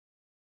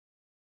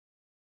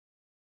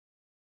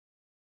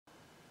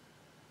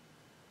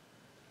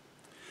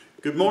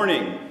Good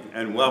morning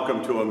and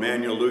welcome to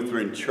Emmanuel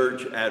Lutheran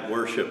Church at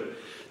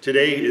Worship.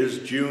 Today is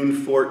June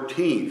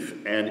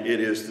 14th and it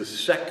is the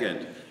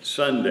second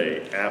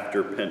Sunday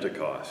after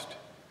Pentecost.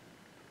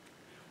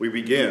 We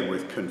begin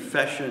with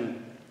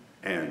confession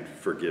and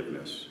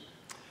forgiveness.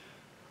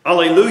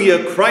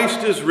 Alleluia,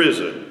 Christ is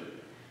risen.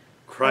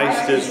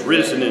 Christ is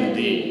risen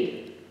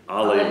indeed.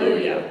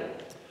 Alleluia.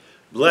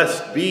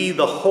 Blessed be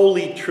the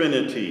Holy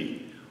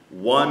Trinity,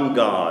 one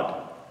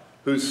God,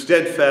 whose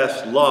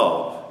steadfast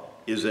love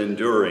is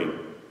enduring,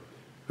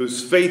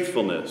 whose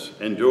faithfulness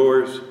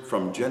endures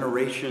from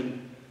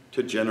generation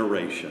to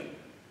generation.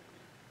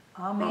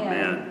 Amen.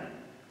 Amen.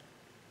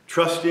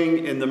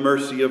 Trusting in the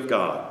mercy of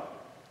God,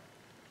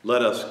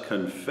 let us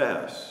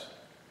confess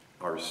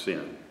our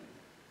sin.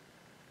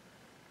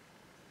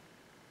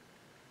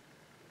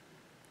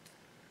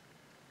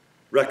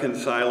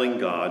 Reconciling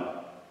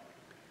God,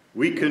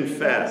 we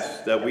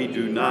confess that we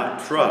do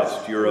not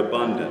trust your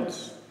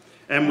abundance,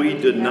 and we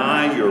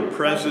deny your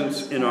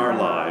presence in our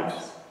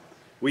lives.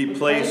 We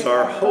place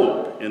our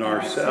hope in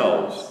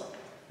ourselves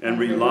and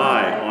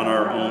rely on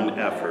our own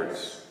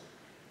efforts.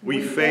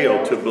 We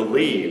fail to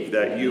believe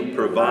that you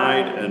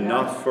provide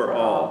enough for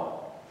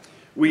all.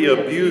 We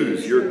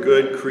abuse your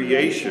good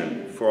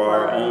creation for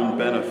our own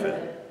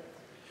benefit.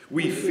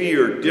 We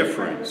fear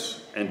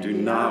difference and do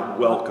not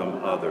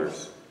welcome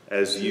others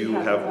as you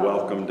have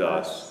welcomed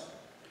us.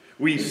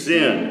 We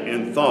sin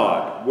in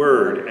thought,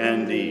 word,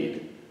 and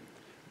deed.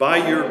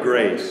 By your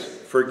grace,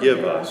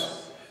 forgive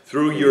us.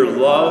 Through your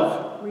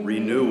love,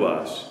 renew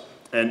us.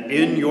 And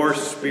in your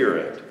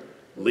Spirit,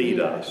 lead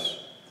us,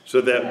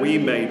 so that we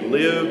may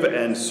live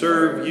and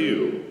serve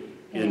you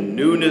in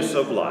newness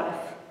of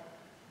life.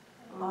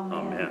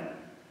 Amen.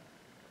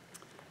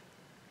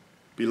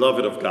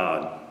 Beloved of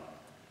God,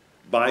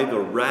 by the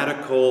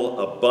radical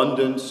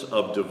abundance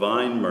of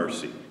divine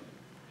mercy,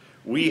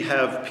 we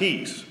have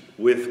peace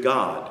with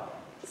God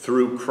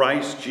through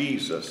Christ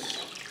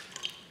Jesus,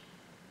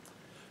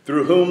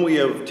 through whom we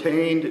have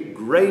obtained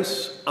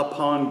grace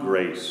upon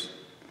grace.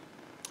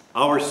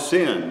 Our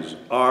sins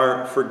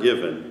are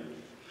forgiven.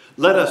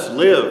 Let us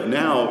live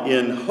now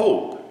in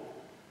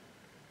hope,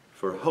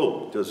 for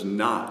hope does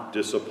not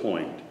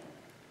disappoint,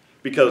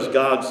 because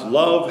God's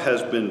love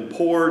has been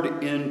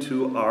poured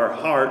into our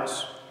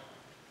hearts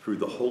through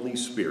the Holy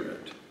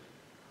Spirit.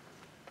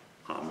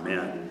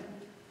 Amen.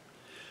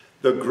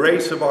 The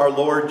grace of our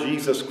Lord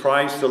Jesus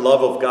Christ, the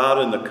love of God,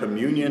 and the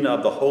communion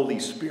of the Holy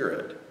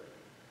Spirit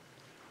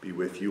be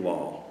with you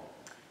all.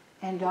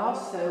 And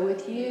also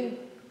with you.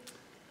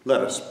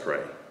 Let us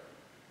pray.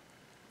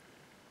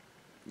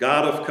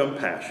 God of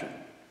compassion,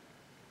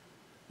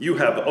 you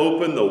have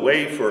opened the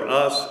way for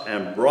us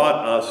and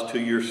brought us to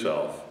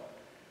yourself.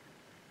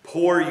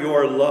 Pour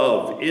your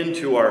love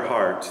into our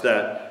hearts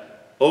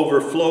that,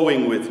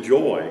 overflowing with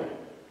joy,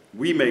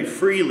 we may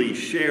freely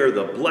share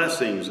the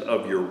blessings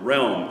of your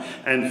realm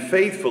and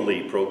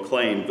faithfully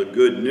proclaim the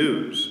good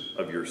news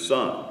of your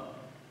Son,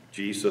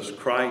 Jesus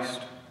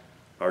Christ,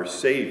 our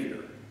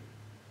Savior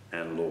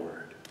and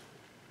Lord.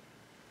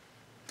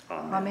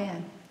 Amen.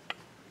 Amen.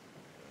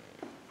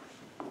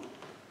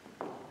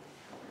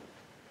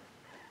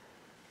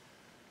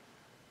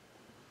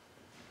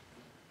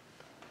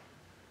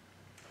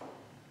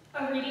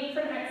 A reading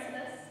from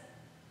Exodus.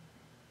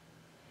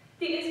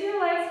 The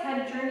Israelites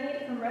had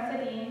journeyed from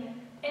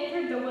Rephidim,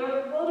 entered the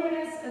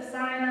wilderness of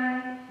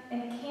Sinai,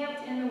 and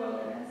camped in the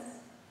wilderness.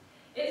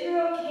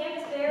 Israel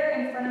camped there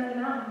in front of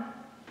the mountain.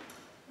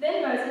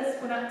 Then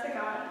Moses went up to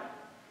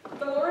God.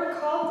 The Lord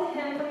called to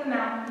him from the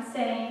mountain,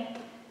 saying,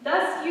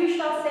 "Thus you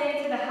shall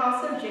say to the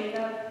house of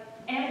Jacob,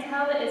 and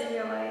tell the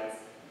Israelites,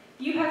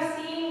 you have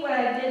seen what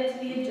I did to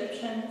the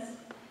Egyptians,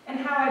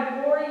 and how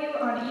I bore you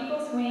on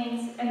eagle's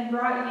wings and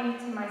brought you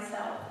to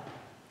myself.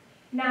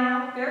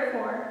 Now,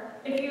 therefore,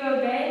 if you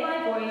obey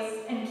my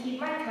voice and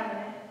keep my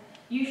covenant,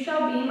 you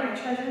shall be my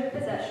treasured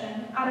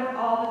possession out of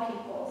all the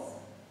peoples.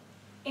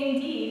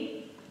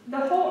 Indeed, the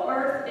whole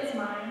earth is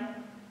mine,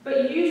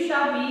 but you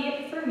shall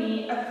be for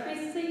me a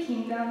priestly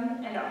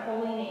kingdom and a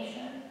holy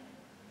nation.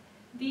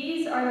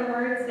 These are the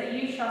words that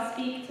you shall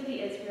speak to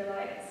the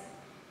Israelites."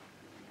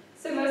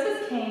 So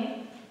Moses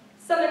came,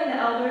 summoned the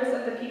elders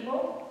of the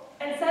people,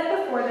 and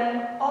said before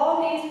them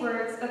all these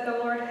words that the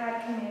Lord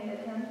had commanded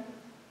him.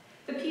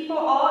 The people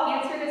all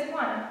answered as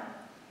one,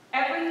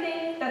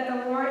 "Everything that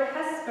the Lord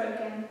has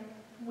spoken,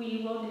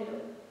 we will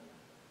do."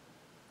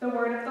 The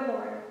word of the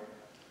Lord.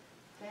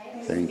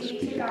 Thanks be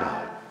to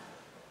God.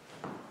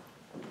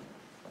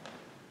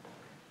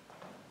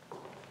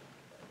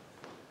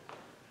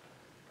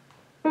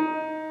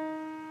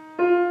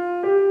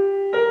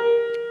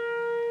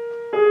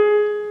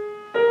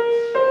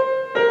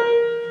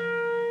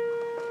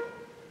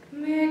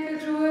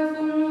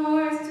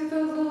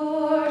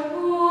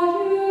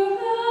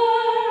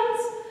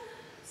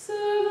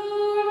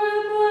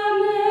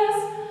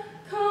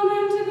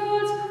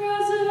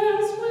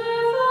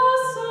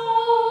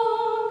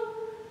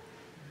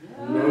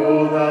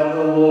 Know that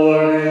the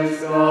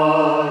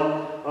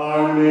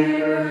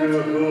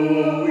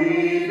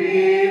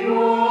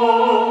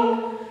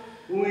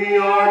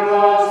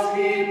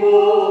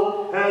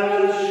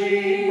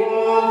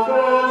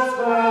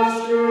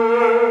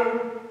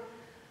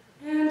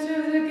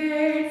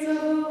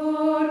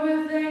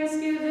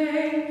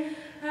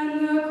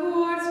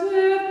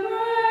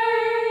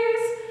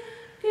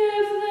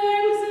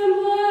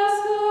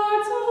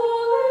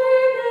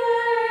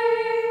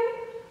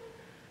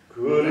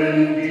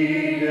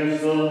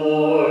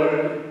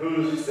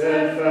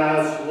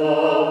steadfast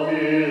love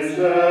is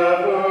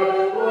everlasting,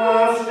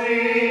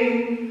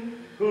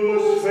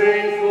 whose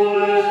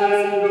faithfulness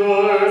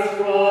endures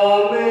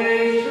from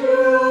age to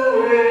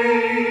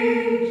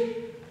age.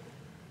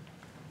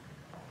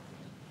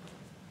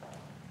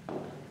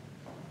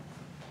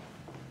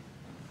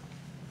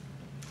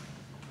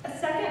 A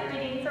second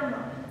reading from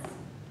Romans.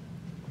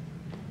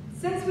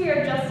 Since we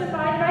are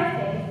justified by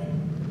faith,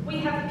 we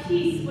have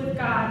peace with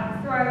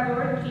God through our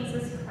Lord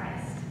Jesus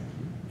Christ,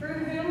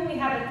 through whom we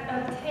have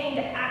obtained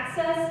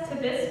access to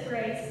this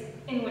grace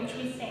in which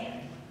we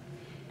stand.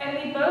 And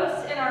we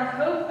boast in our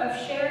hope of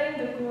sharing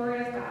the glory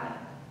of God.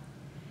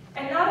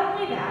 And not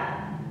only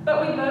that,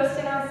 but we boast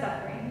in our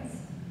sufferings,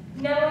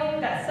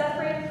 knowing that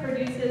suffering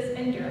produces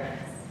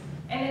endurance,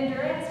 and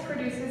endurance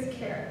produces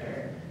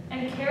character,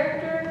 and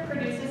character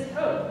produces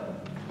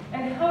hope.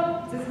 And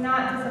hope does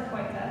not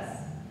disappoint us,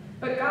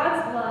 but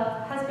God's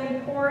love has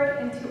been poured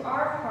into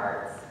our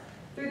hearts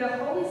through the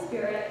Holy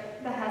Spirit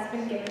that has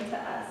been given to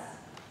us.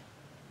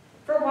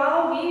 For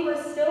while we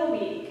were still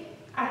weak,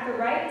 at the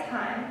right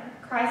time,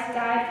 Christ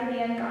died for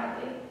the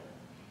ungodly.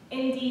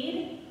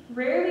 Indeed,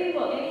 rarely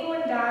will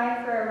anyone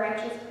die for a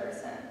righteous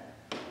person,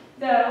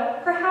 though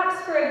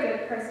perhaps for a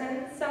good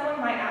person someone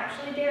might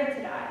actually dare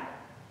to die.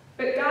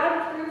 But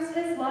God proves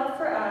his love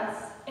for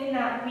us in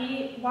that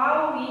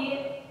while we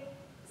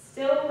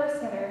still were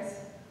sinners,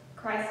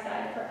 Christ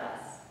died for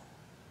us.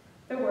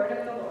 The word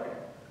of the Lord.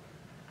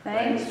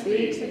 Thanks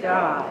be to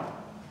God.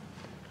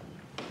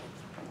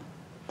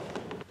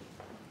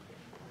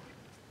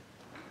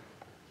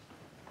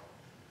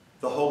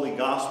 The Holy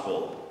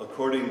Gospel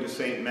according to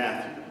St.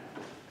 Matthew,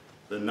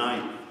 the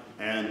 9th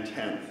and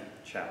 10th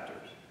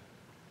chapters.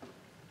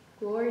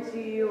 Glory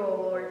to you,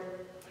 O Lord.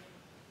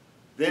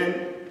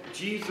 Then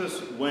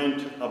Jesus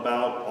went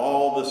about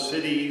all the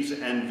cities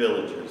and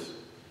villages,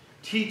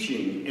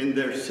 teaching in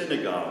their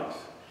synagogues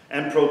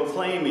and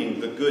proclaiming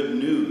the good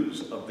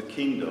news of the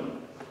kingdom,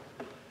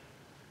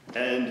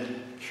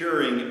 and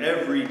curing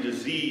every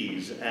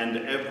disease and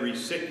every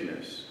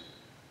sickness.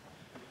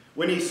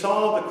 When he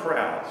saw the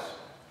crowds,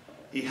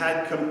 he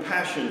had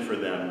compassion for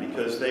them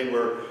because they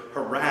were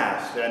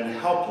harassed and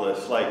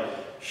helpless like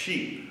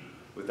sheep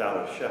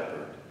without a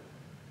shepherd.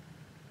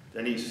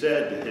 Then he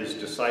said to his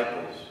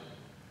disciples,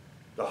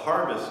 "The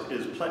harvest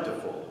is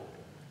plentiful,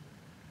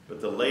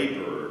 but the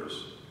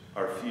laborers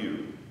are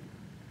few.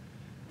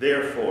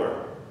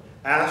 Therefore,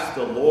 ask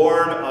the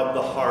Lord of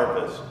the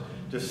harvest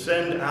to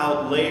send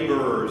out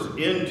laborers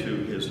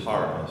into his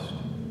harvest."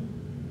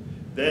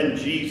 Then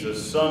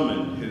Jesus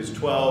summoned his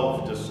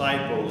 12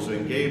 disciples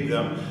and gave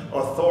them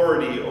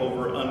authority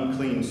over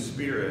unclean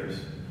spirits,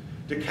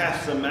 to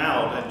cast them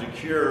out and to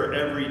cure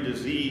every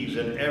disease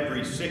and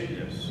every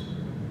sickness.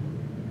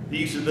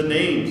 These are the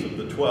names of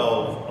the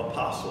 12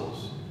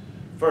 apostles.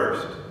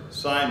 First,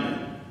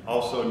 Simon,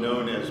 also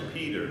known as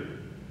Peter,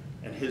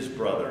 and his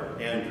brother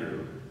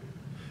Andrew.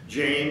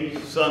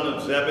 James, son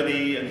of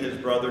Zebedee, and his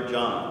brother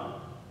John.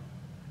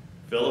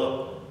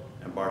 Philip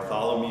and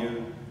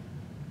Bartholomew.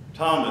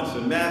 Thomas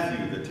and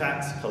Matthew, the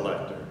tax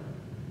collector.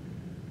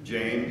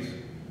 James,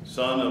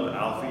 son of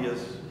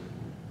Alphaeus,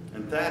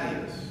 and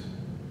Thaddeus.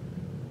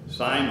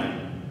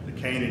 Simon, the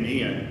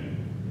Canaanian,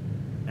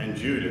 and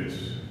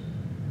Judas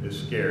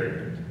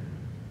Iscariot,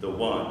 the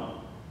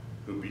one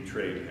who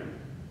betrayed him.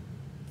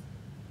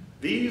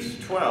 These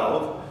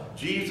 12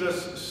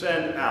 Jesus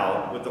sent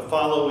out with the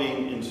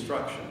following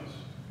instructions.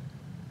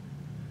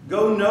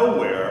 Go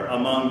nowhere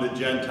among the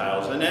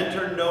Gentiles and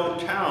enter no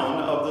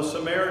town of the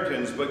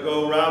Samaritans, but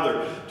go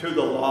rather to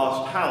the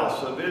lost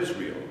house of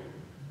Israel.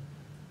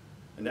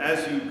 And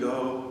as you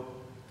go,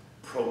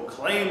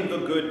 proclaim the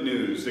good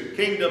news. The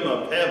kingdom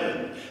of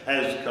heaven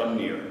has come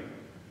near.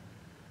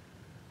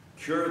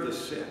 Cure the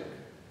sick,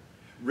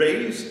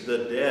 raise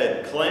the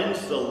dead,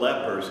 cleanse the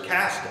lepers,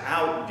 cast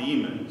out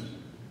demons.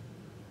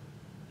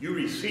 You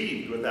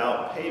received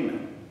without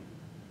payment.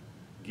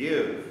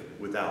 Give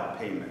without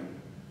payment.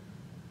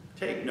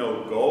 Take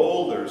no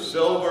gold or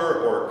silver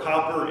or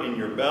copper in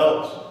your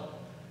belts,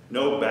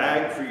 no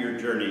bag for your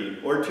journey,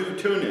 or 2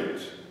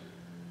 tunics,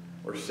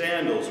 or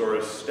sandals, or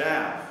a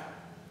staff,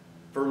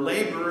 for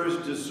laborers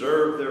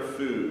deserve their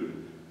food.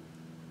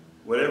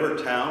 Whatever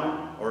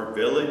town or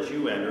village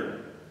you enter,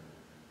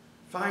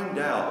 find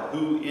out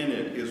who in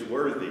it is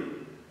worthy,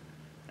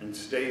 and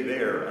stay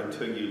there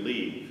until you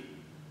leave.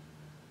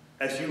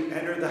 As you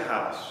enter the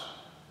house,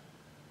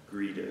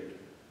 greet it.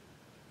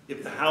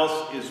 If the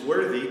house is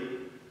worthy,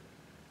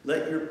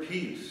 let your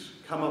peace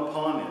come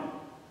upon it.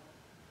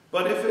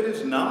 But if it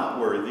is not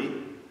worthy,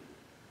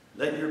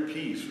 let your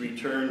peace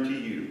return to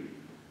you.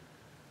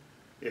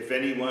 If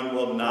anyone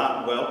will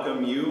not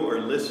welcome you or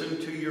listen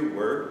to your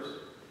words,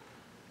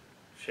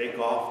 shake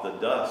off the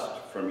dust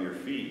from your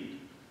feet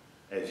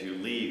as you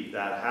leave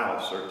that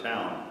house or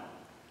town.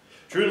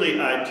 Truly,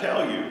 I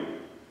tell you,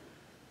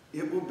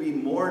 it will be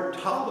more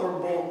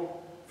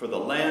tolerable for the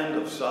land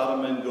of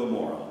Sodom and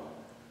Gomorrah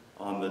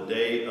on the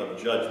day of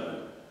judgment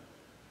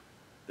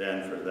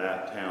than for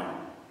that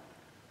town.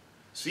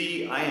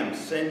 See, I am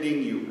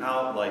sending you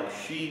out like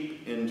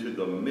sheep into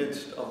the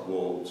midst of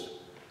wolves.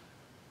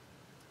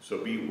 So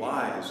be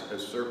wise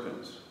as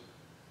serpents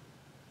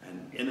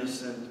and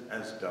innocent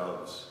as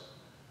doves.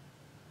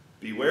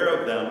 Beware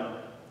of them,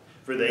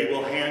 for they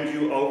will hand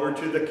you over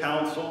to the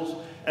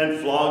councils and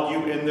flog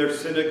you in their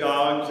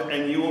synagogues,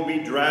 and you will be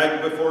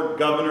dragged before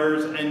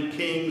governors and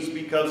kings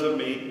because of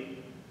me,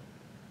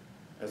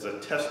 as a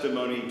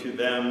testimony to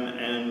them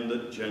and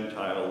the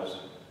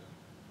Gentiles.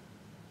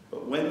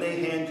 But when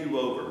they hand you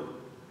over,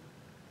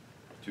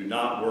 do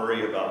not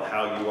worry about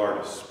how you are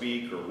to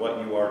speak or what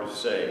you are to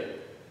say.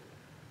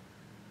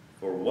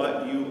 For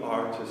what you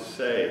are to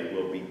say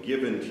will be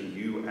given to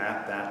you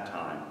at that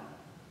time.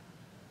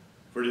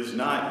 For it is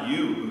not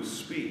you who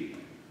speak,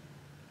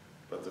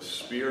 but the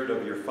Spirit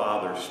of your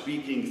Father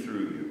speaking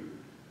through you.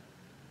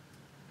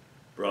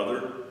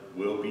 Brother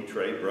will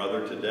betray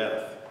brother to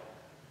death,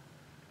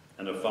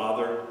 and a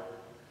father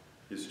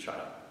his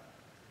child.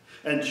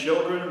 And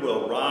children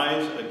will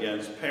rise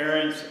against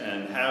parents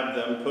and have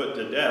them put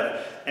to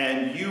death,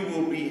 and you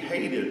will be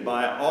hated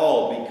by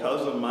all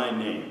because of my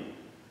name.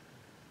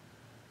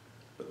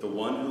 But the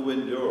one who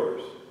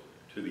endures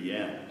to the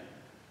end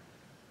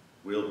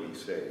will be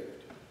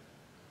saved.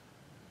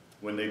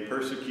 When they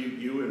persecute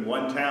you in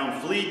one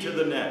town, flee to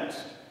the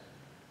next.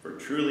 For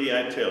truly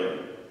I tell you,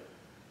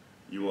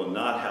 you will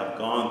not have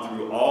gone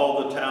through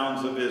all the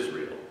towns of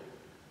Israel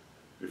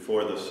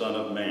before the Son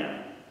of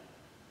Man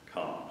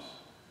comes.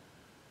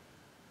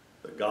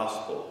 The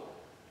Gospel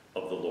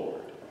of the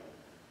Lord.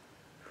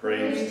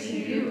 Praise to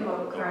you,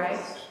 O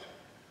Christ.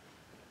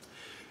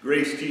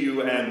 Grace to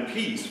you and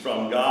peace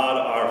from God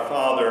our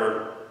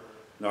Father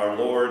and our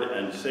Lord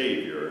and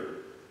Savior,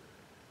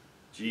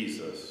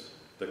 Jesus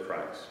the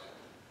Christ.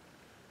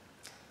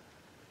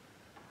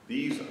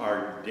 These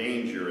are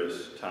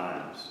dangerous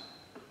times,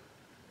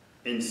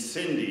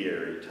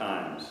 incendiary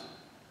times.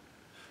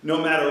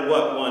 No matter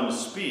what one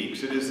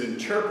speaks, it is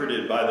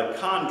interpreted by the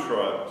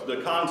construct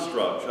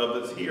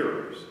of its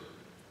hearers,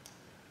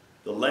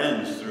 the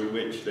lens through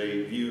which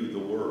they view the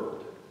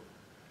world.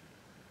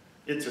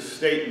 It's a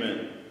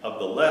statement of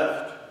the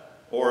left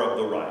or of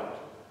the right,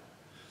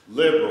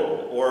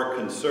 liberal or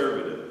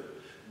conservative,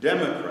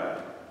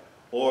 Democrat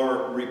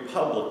or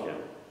Republican.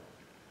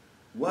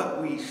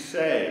 What we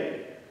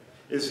say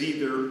is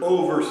either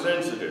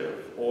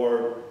oversensitive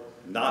or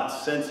not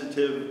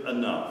sensitive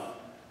enough.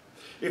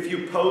 If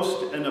you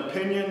post an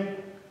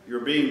opinion, you're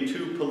being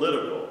too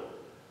political.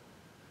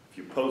 If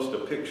you post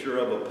a picture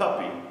of a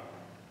puppy,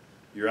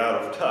 you're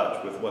out of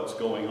touch with what's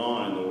going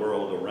on in the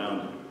world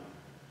around you.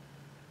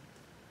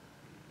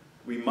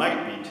 We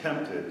might be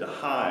tempted to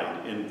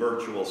hide in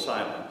virtual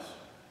silence,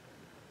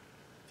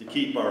 to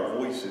keep our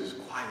voices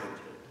quieted,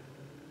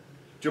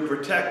 to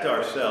protect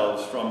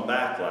ourselves from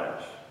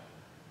backlash.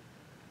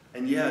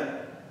 And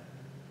yet,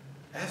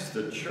 as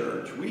the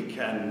church, we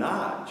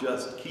cannot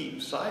just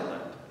keep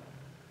silent.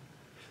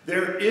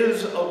 There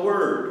is a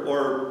word,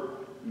 or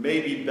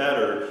maybe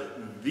better,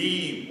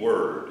 the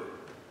word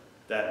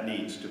that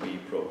needs to be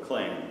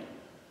proclaimed.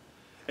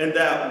 And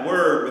that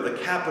word with a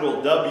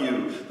capital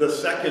W, the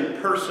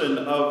second person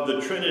of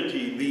the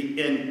Trinity,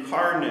 the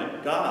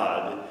incarnate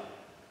God,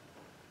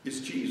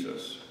 is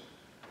Jesus.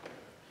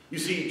 You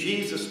see,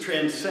 Jesus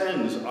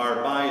transcends our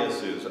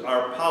biases,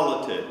 our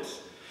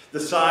politics, the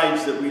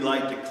sides that we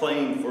like to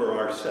claim for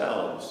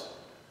ourselves.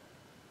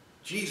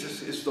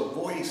 Jesus is the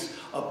voice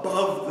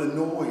above the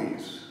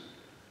noise.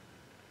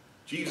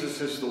 Jesus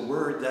is the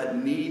word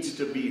that needs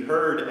to be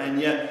heard, and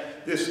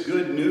yet this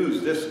good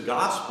news, this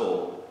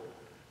gospel,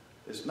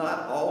 is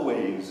not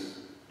always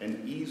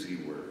an easy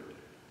word.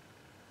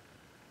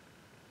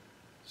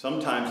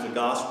 Sometimes the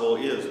gospel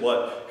is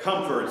what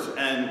comforts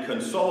and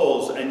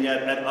consoles, and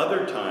yet at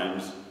other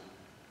times,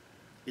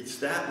 it's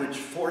that which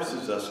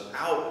forces us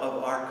out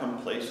of our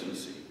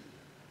complacency.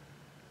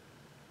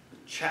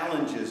 It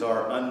challenges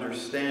our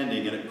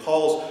understanding, and it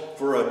calls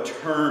for a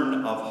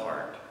turn of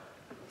heart.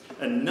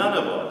 And none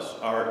of us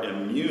are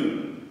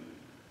immune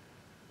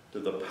to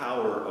the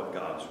power of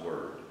God's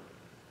word.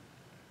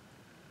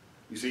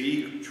 You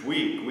see, each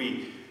week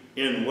we,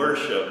 in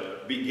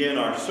worship, begin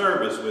our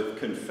service with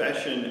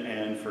confession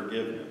and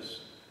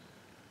forgiveness.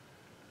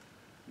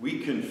 We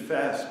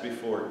confess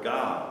before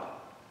God,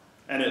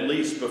 and at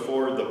least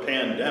before the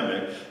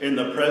pandemic, in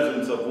the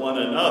presence of one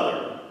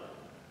another,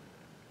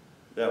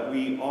 that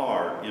we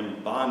are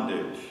in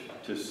bondage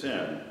to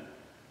sin,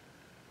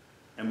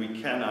 and we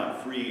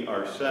cannot free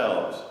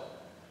ourselves.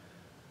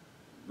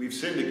 We've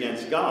sinned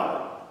against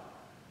God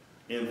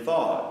in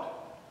thought,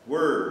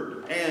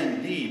 word,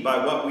 and deed,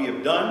 by what we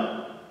have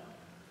done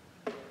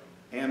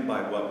and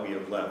by what we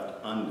have left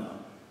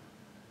undone.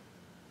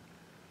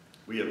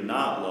 We have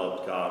not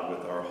loved God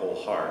with our whole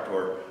heart,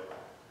 or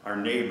our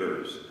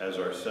neighbors as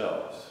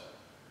ourselves.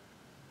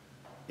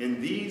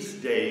 In these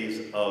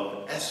days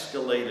of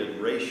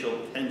escalated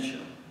racial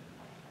tension,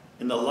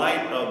 in the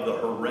light of the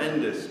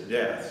horrendous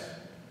deaths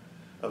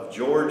of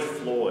George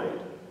Floyd,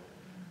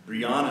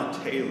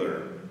 Breonna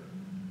Taylor,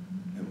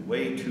 and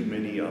way too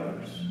many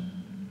others,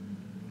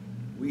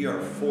 we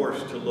are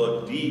forced to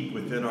look deep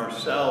within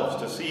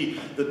ourselves to see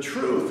the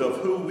truth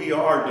of who we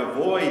are,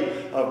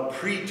 devoid of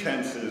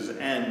pretenses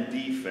and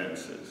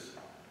defenses.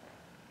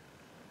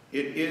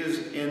 It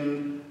is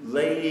in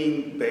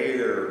laying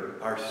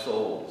bare our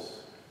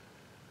souls,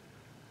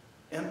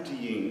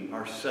 emptying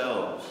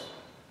ourselves,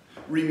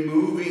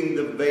 removing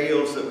the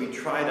veils that we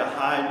try to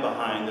hide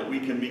behind, that we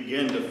can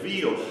begin to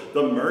feel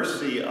the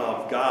mercy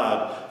of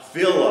God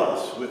fill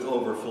us with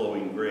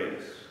overflowing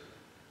grace.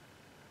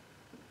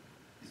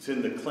 It's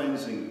in the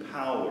cleansing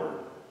power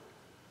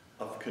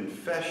of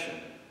confession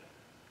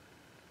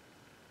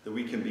that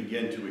we can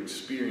begin to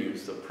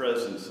experience the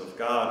presence of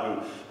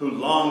God who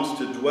longs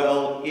to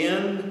dwell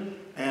in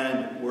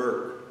and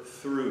work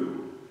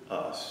through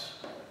us.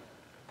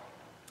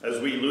 As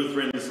we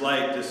Lutherans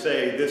like to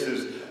say, this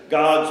is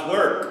God's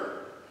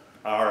work,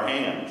 our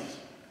hands.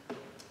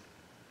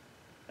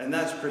 And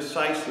that's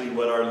precisely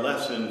what our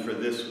lesson for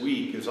this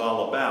week is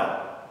all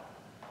about.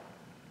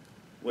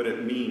 What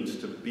it means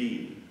to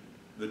be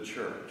the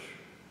church.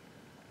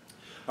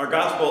 Our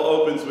gospel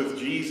opens with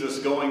Jesus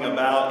going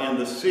about in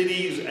the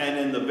cities and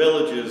in the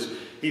villages.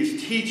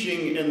 He's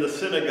teaching in the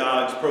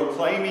synagogues,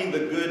 proclaiming the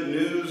good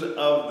news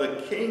of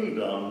the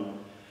kingdom,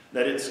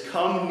 that it's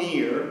come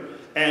near,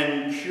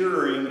 and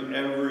curing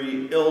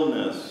every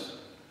illness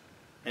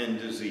and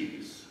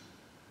disease.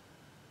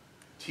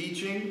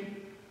 Teaching,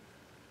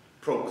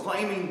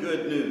 proclaiming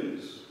good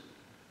news,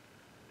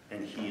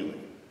 and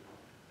healing.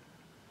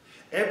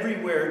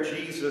 Everywhere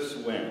Jesus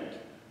went,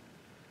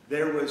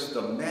 there was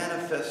the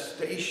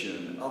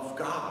manifestation of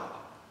God.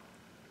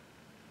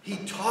 He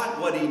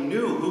taught what he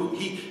knew.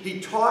 He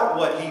taught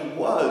what he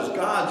was,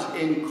 God's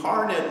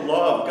incarnate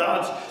love,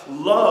 God's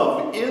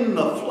love in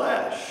the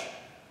flesh.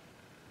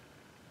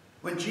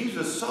 When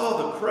Jesus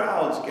saw the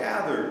crowds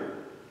gathered,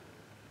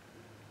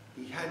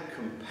 he had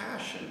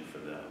compassion for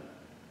them.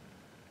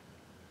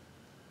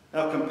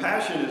 Now,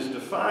 compassion is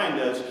defined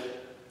as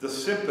the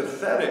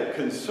sympathetic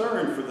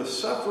concern for the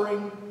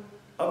suffering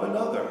of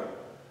another,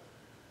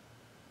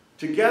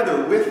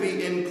 together with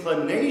the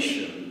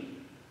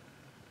inclination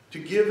to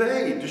give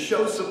aid, to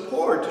show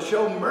support, to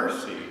show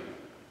mercy.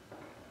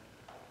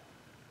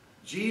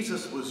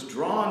 Jesus was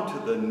drawn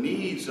to the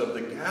needs of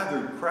the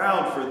gathered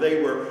crowd, for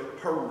they were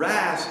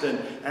harassed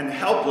and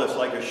helpless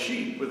like a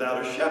sheep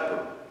without a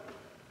shepherd.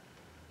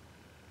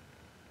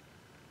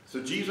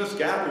 So Jesus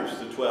gathers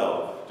the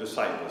 12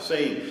 disciples,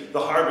 saying, the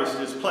harvest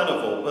is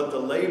plentiful, but the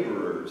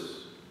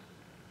laborers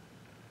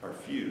are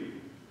few.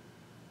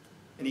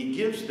 And he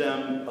gives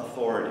them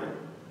authority.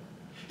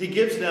 He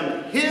gives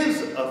them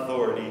his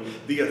authority,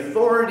 the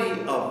authority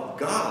of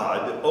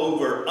God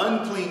over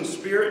unclean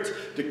spirits,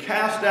 to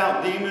cast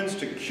out demons,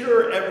 to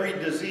cure every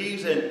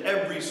disease and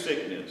every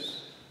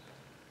sickness.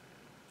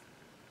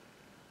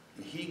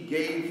 He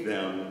gave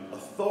them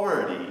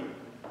authority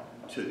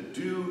to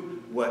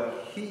do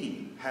what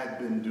he had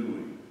been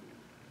doing.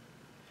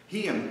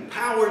 He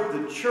empowered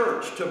the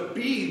church to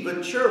be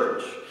the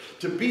church,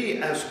 to be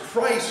as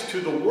Christ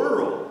to the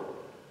world.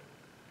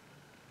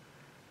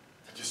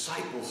 The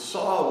disciples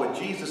saw what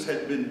Jesus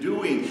had been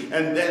doing,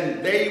 and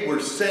then they were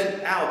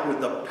sent out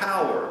with the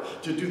power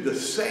to do the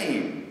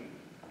same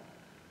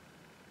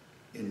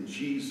in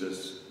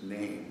Jesus'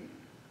 name.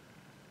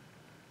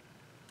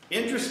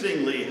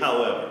 Interestingly,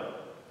 however,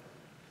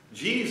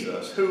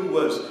 Jesus, who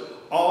was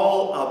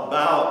all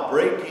about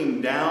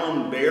breaking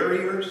down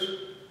barriers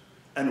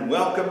and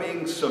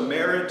welcoming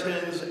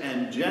Samaritans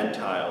and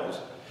Gentiles,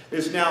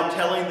 is now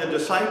telling the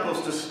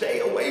disciples to stay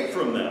away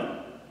from them,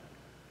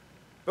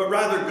 but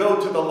rather go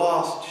to the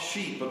lost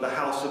sheep of the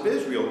house of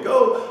Israel.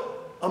 Go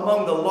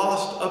among the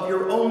lost of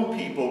your own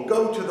people.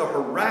 Go to the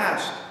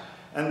harassed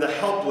and the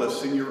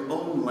helpless in your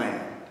own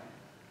land.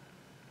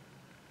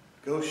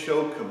 Go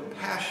show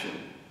compassion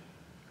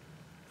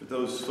for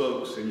those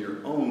folks in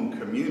your own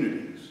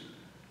communities,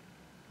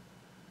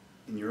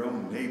 in your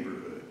own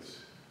neighborhoods.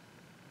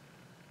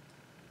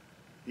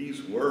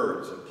 These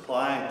words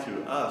apply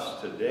to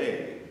us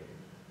today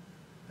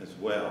as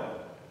well.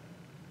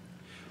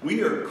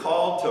 We are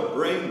called to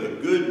bring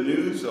the good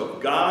news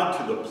of God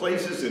to the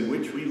places in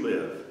which we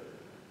live.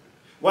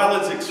 While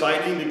it's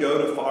exciting to go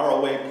to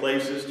faraway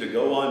places, to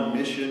go on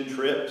mission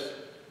trips,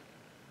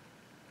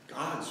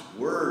 God's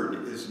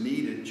word is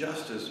needed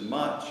just as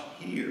much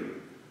here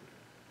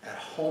at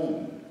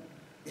home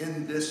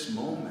in this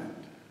moment.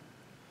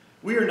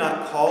 We are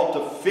not called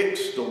to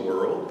fix the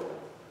world.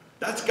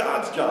 That's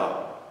God's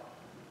job.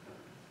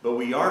 But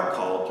we are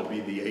called to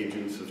be the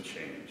agents of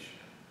change.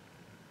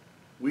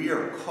 We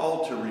are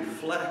called to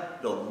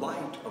reflect the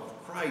light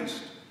of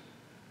Christ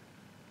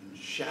in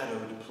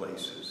shadowed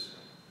places.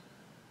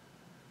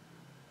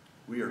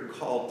 We are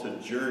called to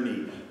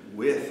journey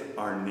with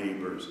our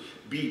neighbors,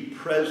 be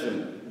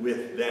present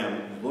with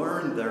them,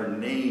 learn their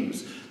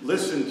names,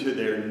 listen to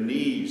their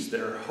needs,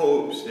 their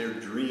hopes, their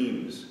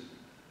dreams.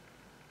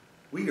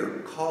 We are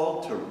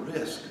called to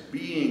risk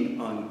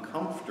being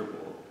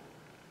uncomfortable,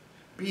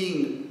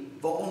 being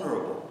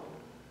vulnerable,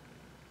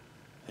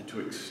 and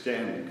to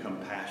extend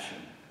compassion.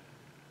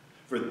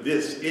 For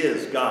this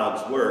is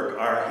God's work,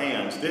 our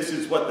hands. This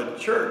is what the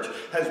church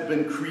has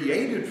been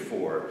created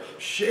for,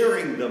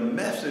 sharing the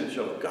message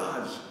of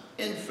God's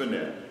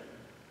infinite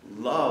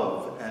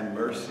love and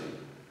mercy.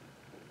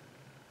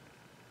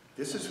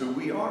 This is who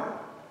we are.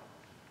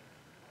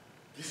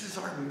 This is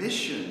our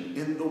mission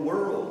in the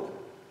world.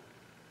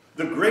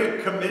 The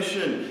Great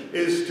Commission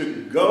is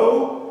to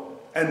go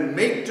and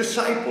make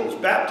disciples,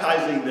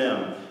 baptizing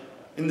them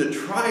in the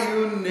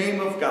triune name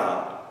of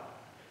God,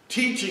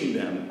 teaching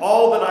them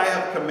all that I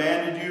have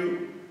commanded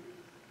you.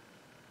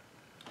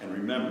 And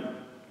remember,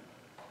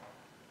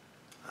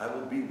 I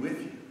will be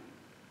with you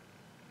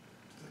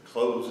to the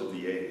close of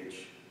the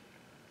age.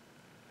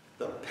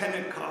 The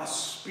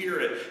Pentecost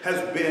Spirit has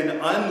been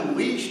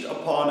unleashed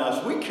upon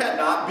us. We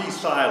cannot be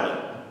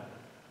silent.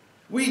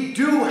 We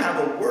do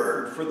have a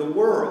word for the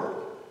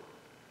world.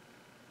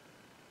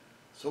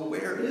 So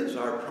where is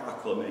our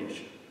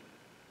proclamation?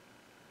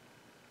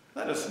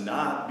 Let us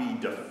not be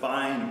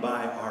defined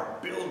by our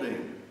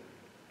building,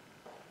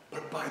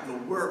 but by the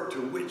work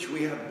to which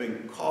we have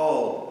been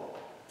called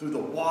through the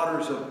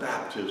waters of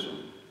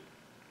baptism.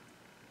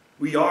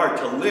 We are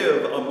to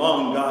live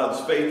among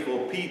God's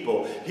faithful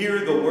people,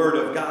 hear the word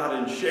of God,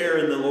 and share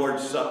in the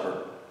Lord's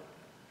Supper.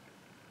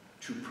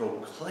 To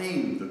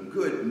proclaim the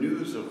good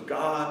news of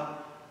God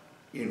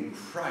in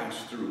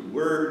Christ through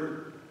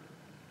word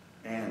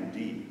and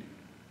deed.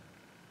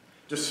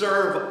 To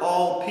serve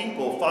all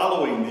people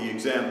following the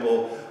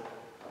example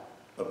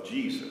of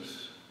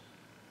Jesus.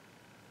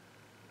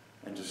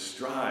 And to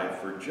strive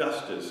for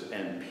justice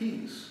and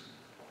peace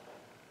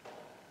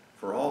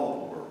for all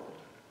the world.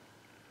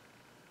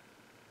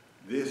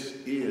 This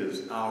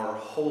is our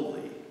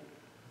holy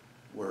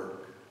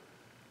work.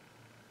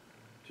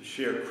 To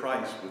share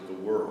Christ with the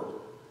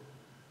world.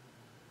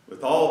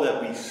 With all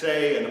that we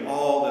say and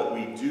all that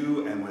we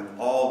do and with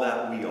all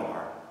that we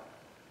are.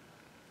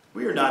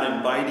 We are not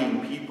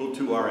inviting people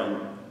to our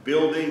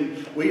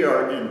building. We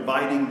are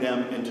inviting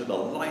them into the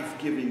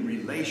life-giving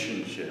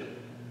relationship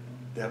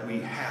that we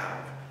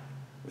have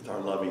with our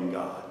loving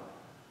God.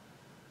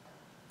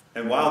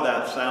 And while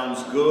that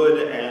sounds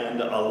good and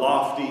a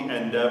lofty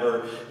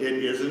endeavor, it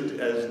isn't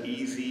as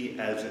easy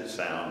as it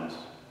sounds.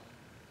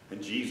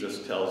 And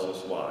Jesus tells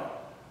us why.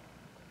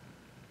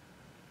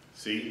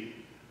 See,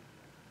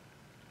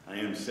 I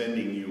am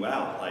sending you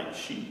out like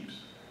sheep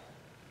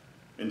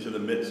into the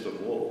midst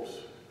of wolves.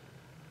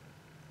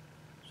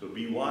 So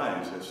be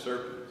wise as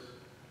serpents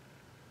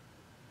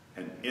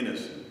and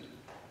innocent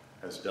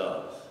as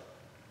doves.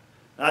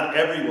 Not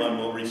everyone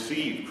will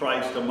receive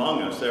Christ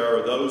among us. There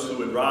are those who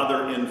would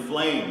rather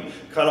inflame,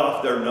 cut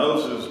off their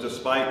noses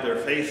despite their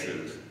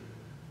faces.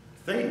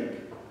 Think,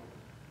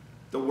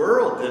 the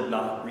world did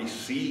not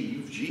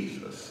receive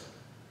Jesus.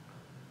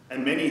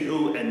 And many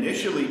who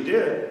initially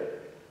did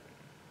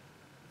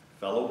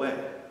fell away.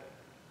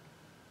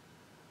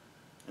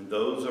 And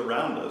those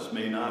around us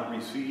may not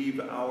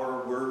receive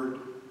our word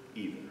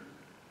either.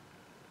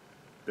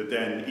 But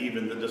then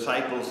even the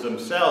disciples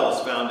themselves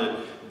found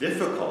it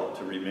difficult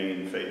to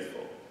remain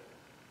faithful.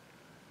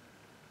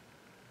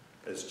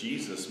 As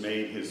Jesus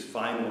made his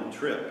final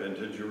trip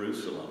into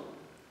Jerusalem,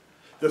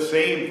 the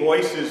same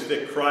voices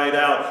that cried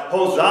out,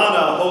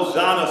 "Hosanna,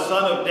 Hosanna,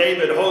 Son of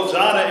David,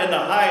 Hosanna in the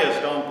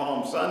highest" on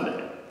Palm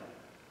Sunday,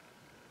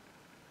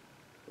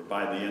 were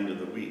by the end of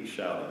the week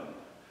shouting,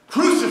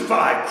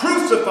 "Crucify,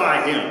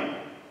 crucify him!"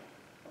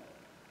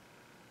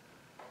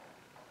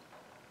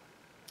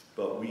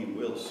 But we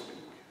will speak,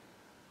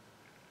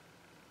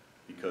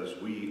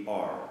 because we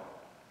are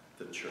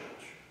the church.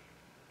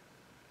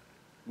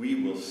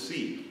 We will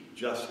seek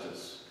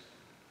justice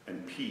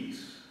and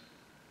peace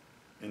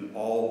in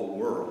all the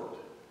world,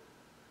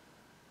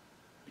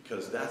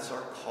 because that's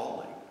our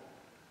calling.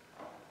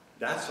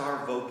 That's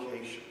our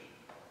vocation.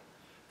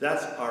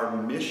 That's our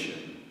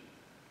mission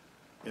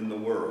in the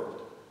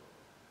world.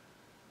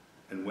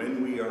 And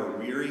when we are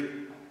weary,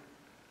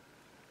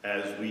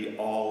 as we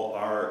all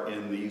are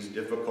in these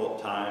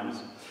difficult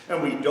times,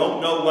 and we don't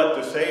know what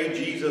to say,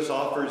 Jesus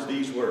offers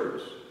these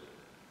words.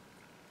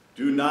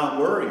 Do not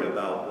worry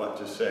about what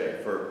to say,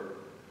 for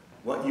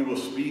what you will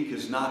speak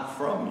is not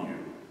from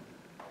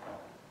you,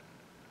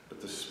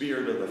 but the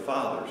Spirit of the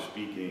Father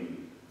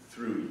speaking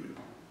through you.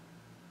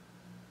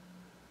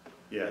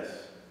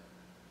 Yes,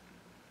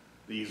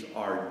 these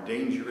are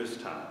dangerous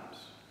times,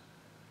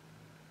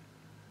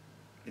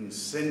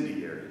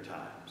 incendiary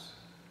times.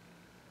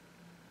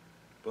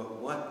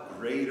 But what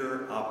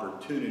greater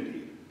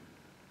opportunity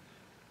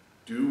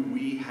do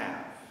we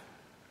have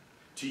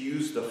to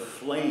use the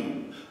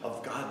flame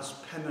of God's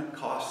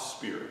Pentecost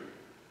Spirit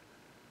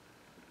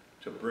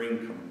to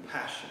bring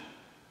compassion,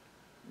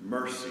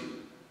 mercy,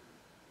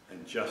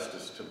 and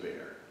justice to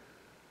bear?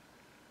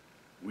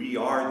 We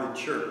are the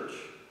church,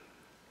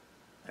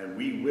 and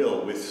we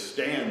will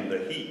withstand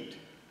the heat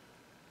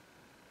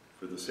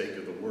for the sake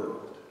of the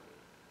world.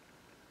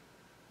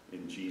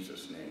 In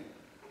Jesus' name.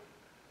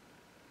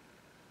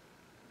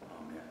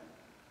 Amen.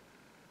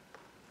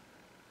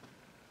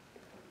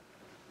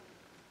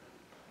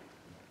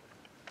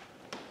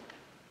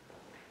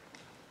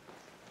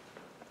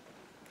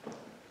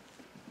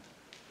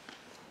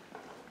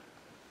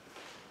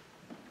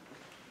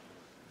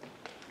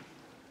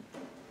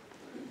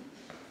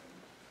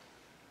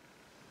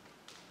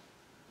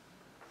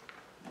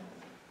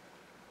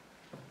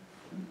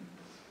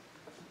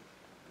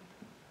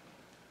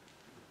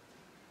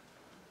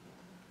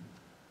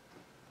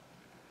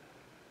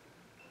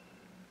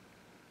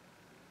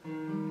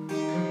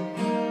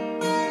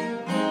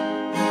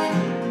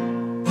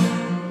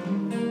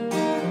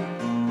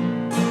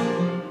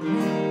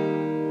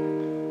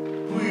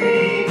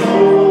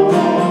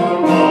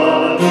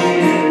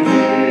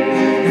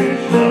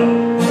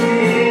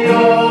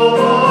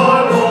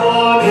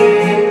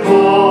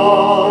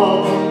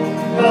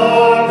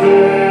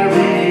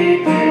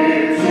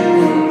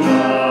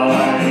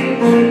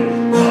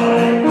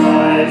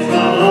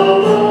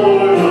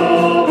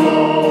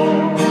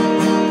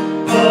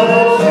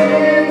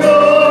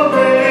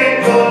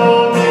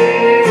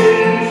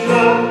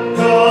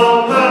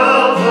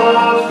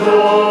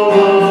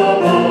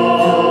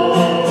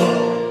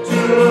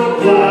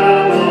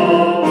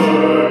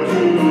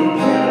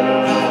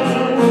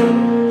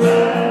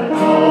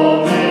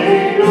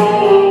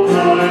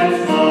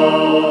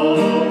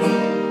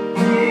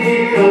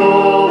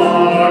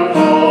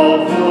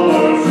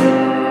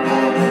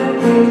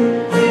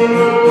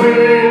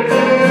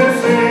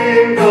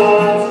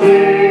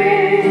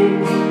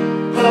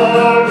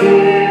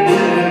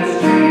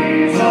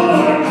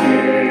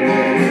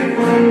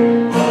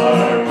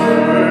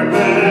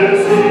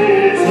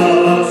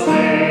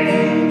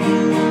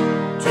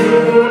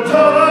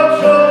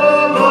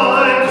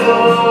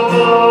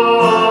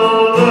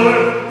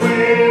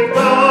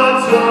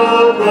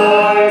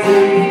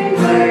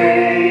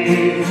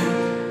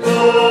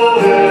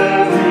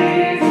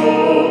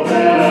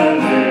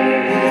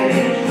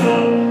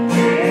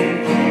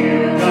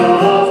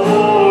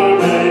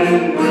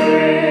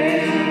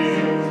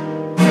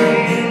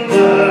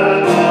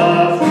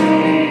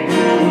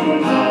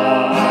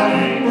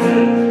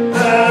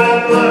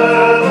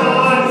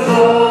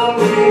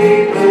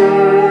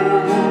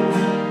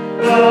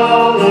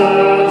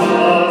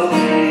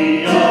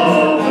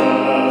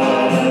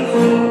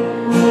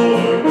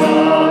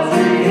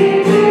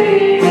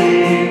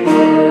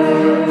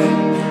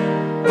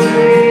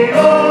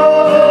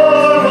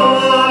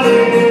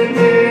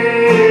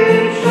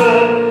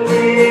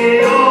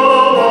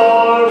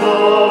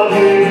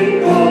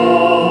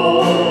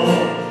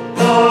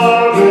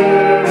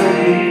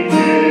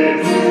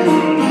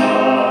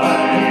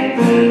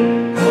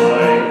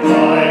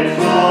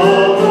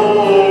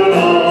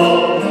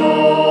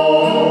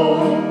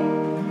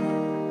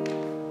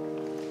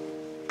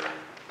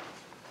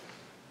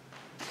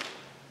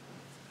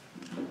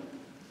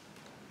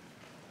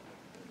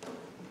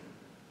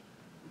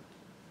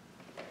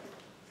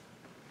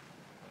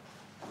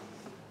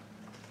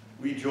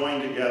 we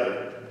join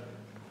together,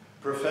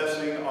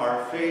 professing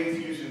our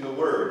faith using the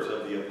words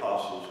of the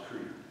Apostles'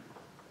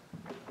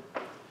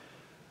 Creed.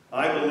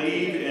 I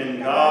believe in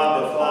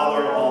God the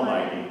Father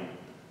Almighty,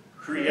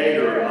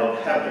 creator of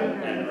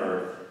heaven and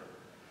earth.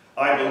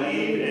 I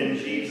believe in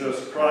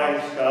Jesus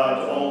Christ,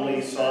 God's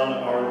only Son,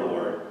 our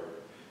Lord,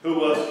 who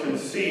was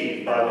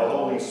conceived by the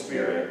Holy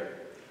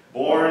Spirit,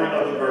 born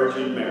of the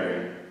Virgin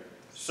Mary,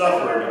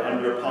 suffered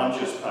under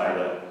Pontius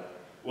Pilate,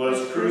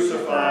 was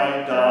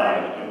crucified,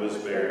 died, and was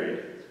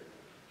buried.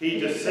 He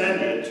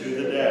descended to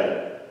the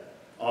dead.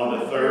 On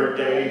the third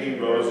day he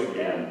rose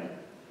again.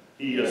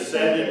 He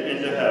ascended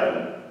into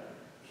heaven.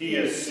 He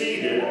is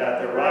seated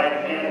at the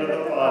right hand of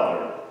the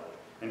Father,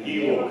 and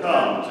he will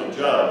come to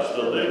judge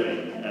the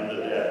living and the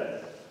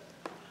dead.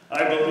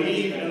 I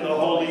believe in the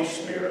Holy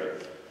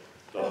Spirit,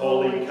 the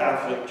Holy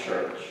Catholic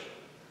Church,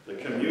 the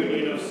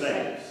communion of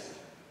saints,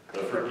 the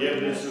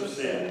forgiveness of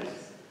sins,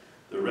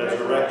 the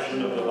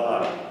resurrection of the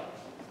body,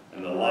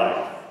 and the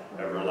life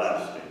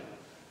everlasting.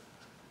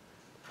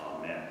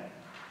 Amen.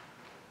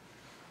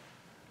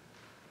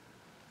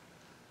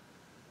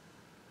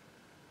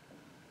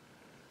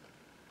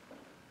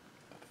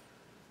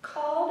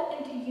 Called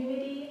into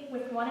unity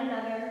with one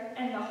another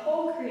and the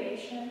whole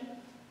creation,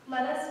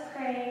 let us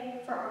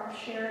pray for our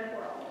shared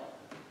world.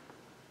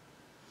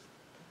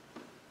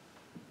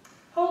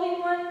 Holy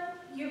One,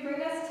 you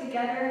bring us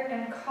together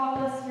and call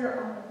us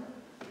your own.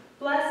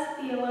 Bless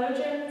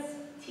theologians,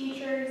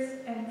 teachers,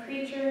 and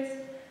preachers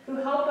who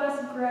help us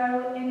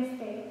grow in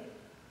faith.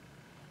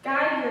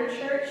 Guide your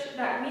church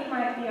that we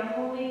might be a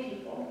holy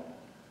people.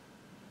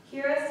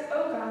 Hear us,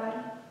 O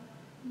God.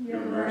 Your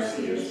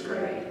mercy is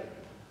great.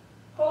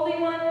 Holy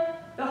One,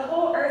 the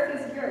whole earth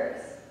is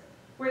yours.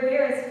 Where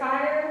there is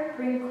fire,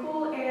 bring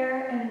cool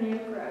air and new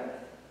growth.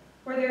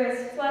 Where there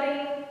is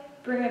flooding,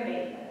 bring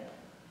abatement.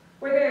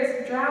 Where there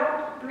is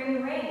drought,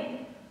 bring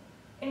rain.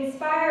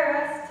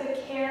 Inspire us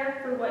to care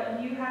for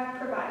what you have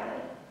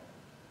provided.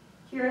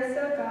 Hear us,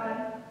 O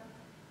God.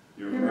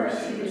 Your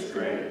mercy is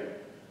great.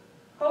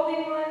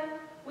 Holy One,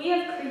 we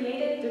have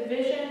created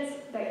divisions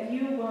that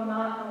you will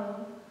not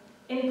own.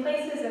 In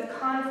places of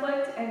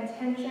conflict and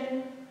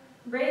tension,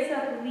 raise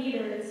up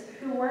leaders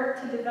who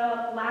work to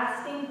develop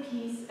lasting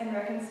peace and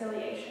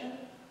reconciliation.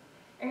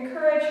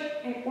 Encourage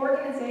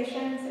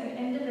organizations and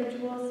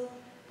individuals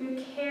who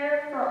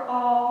care for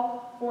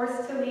all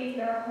forced to leave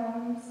their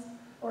homes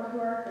or who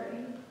are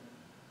hurting.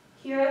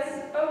 Hear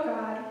us, O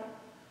God.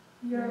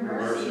 Your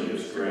mercy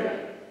is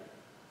great.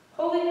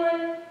 Holy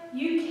One,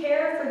 you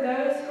care for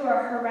those who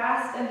are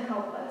harassed and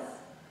helpless.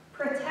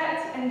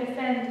 Protect and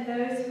defend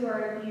those who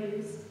are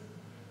abused.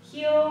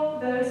 Heal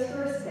those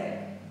who are sick.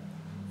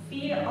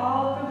 Feed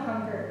all who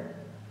hunger.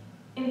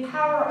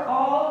 Empower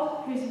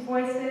all whose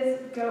voices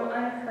go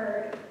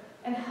unheard,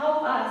 and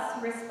help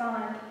us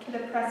respond to the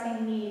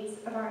pressing needs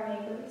of our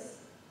neighbors.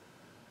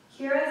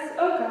 Hear us,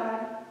 O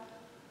God.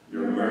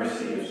 Your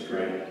mercy is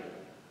great.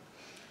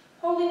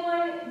 Holy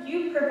One,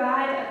 you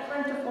provide a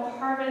plentiful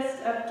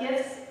harvest of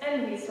gifts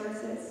and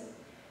resources.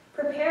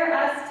 Prepare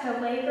us to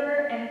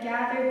labor and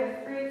gather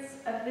the fruits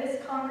of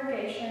this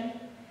congregation,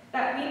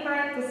 that we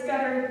might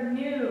discover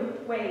new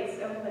ways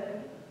of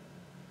living.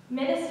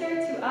 Minister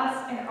to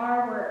us in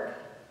our work,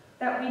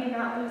 that we do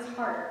not lose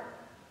heart.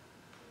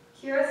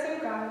 Hear us, O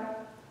God.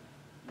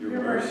 Your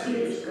mercy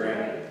is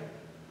great.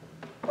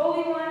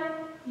 Holy One,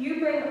 you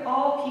bring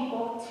all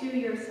people to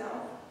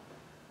yourself.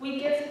 We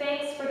give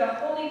thanks for the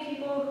holy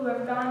people who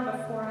have gone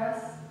before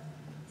us.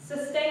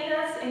 Sustain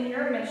us in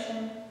your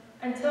mission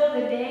until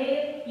the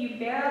day you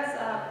bear us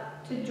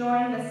up to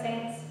join the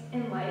saints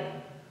in light.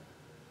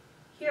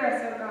 Hear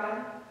us, O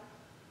God.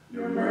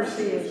 Your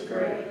mercy is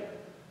great.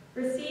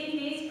 Receive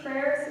these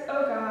prayers,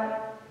 O God,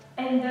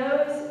 and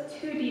those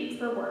too deep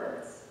for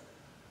words.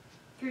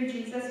 Through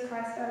Jesus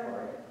Christ our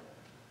Lord.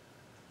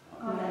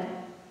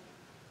 Amen.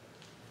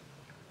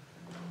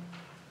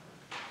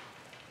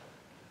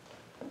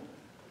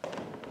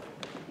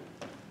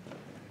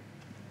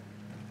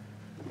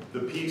 The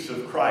peace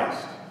of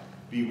Christ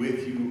be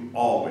with you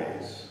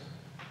always.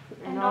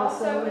 And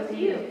also with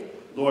you.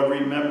 Lord,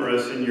 remember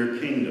us in your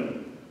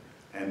kingdom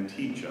and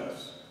teach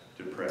us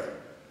to pray.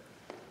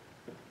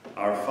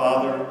 Our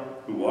Father,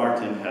 who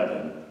art in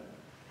heaven,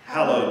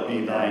 hallowed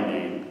be thy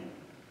name.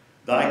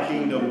 Thy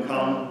kingdom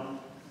come,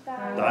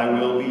 thy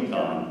will be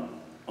done,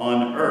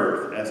 on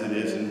earth as it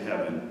is in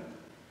heaven.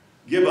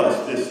 Give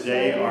us this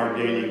day our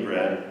daily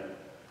bread,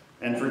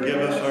 and forgive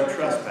us our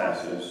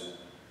trespasses,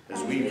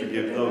 as we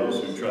forgive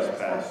those who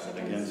trespass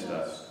against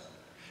us.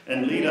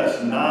 And lead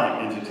us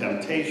not into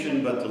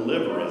temptation, but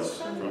deliver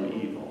us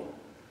from evil.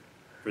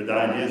 For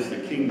thine is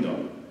the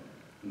kingdom,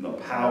 and the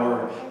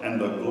power, and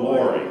the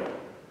glory,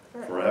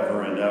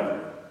 forever and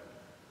ever.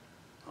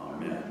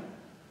 Amen.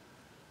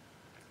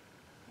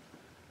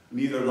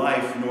 Neither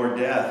life nor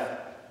death,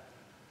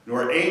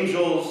 nor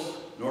angels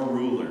nor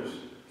rulers,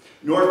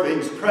 nor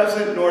things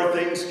present nor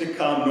things to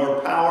come,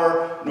 nor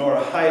power, nor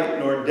height,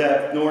 nor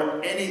depth,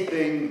 nor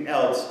anything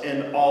else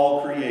in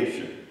all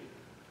creation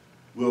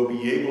will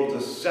be able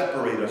to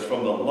separate us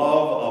from the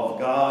love of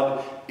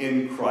God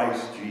in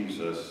Christ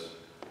Jesus.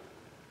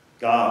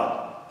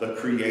 God, the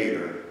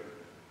Creator,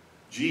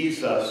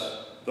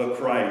 Jesus, the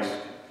Christ,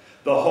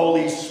 the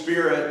Holy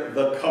Spirit,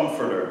 the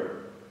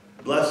Comforter,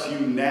 bless you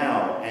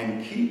now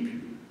and keep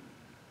you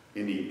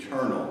in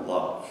eternal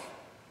love.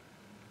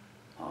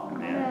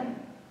 Amen. Amen.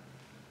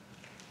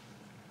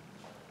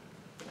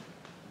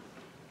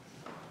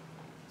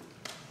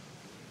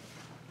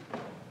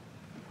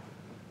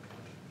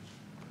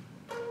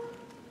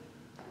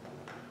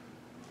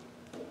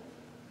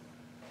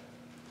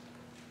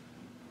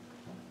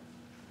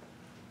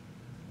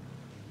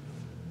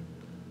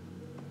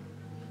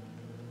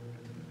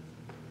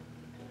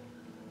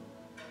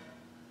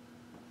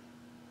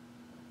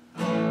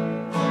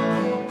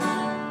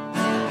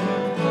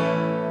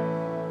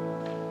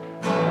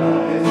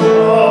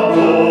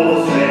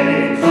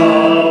 Saints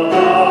of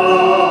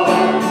God,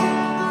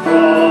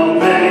 from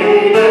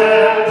vain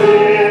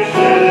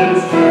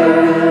ambitions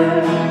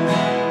turn.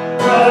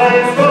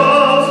 Christ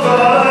was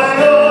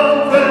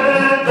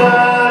triumphant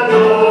at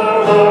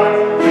your heart,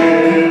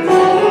 with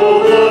all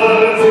the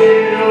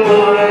zeal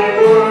I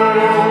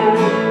burn.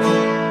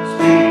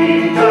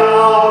 Speak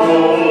out, O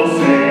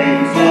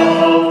saints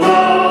of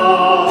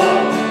God,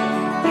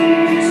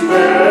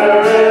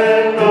 despair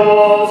and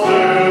God's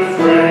earth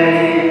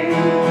reign.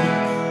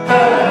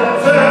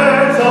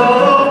 Answers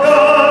of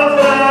God's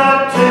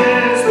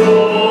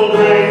baptismal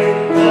grace,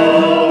 the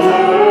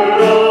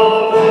word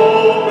of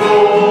hope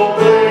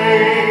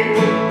proclaim.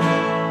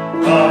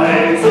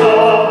 Rise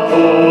up,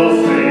 O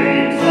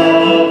saints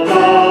of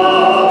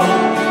God,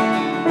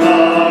 the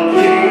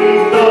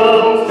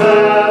kingdom's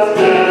task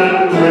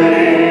and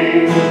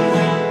reign.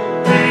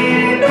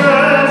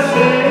 Redress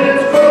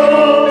its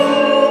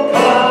cruel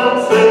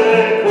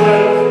consequence,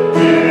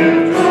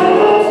 give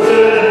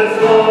justice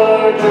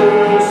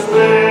larger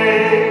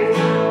space.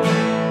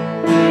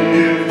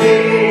 Give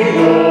heed,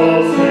 O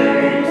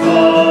saints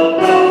of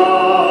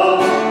God,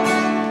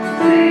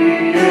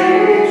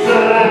 creation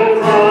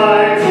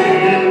cries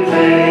in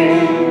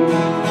pain.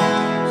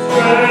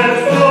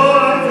 Stretch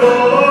forth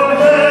your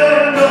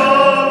hand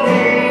of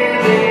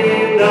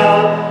healing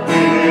now,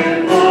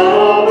 with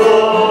love the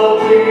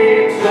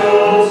weak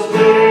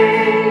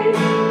sustain.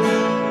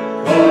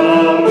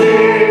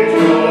 Commit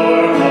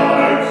your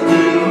hearts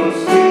to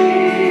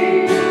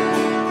see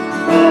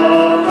the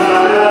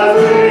path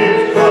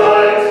which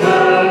Christ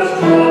has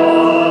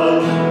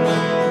trod,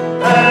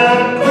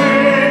 and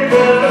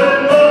quicken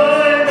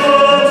by the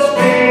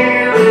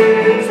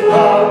Spirit's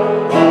power.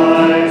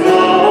 Rise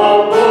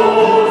up, O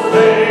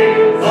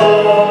saints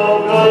of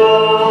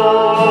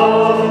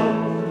God.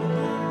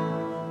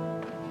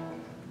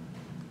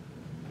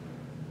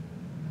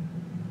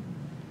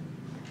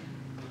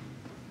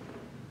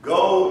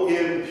 Go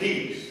in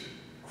peace.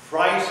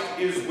 Christ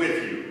is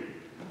with you.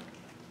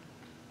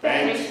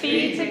 Thanks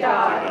be to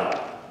God.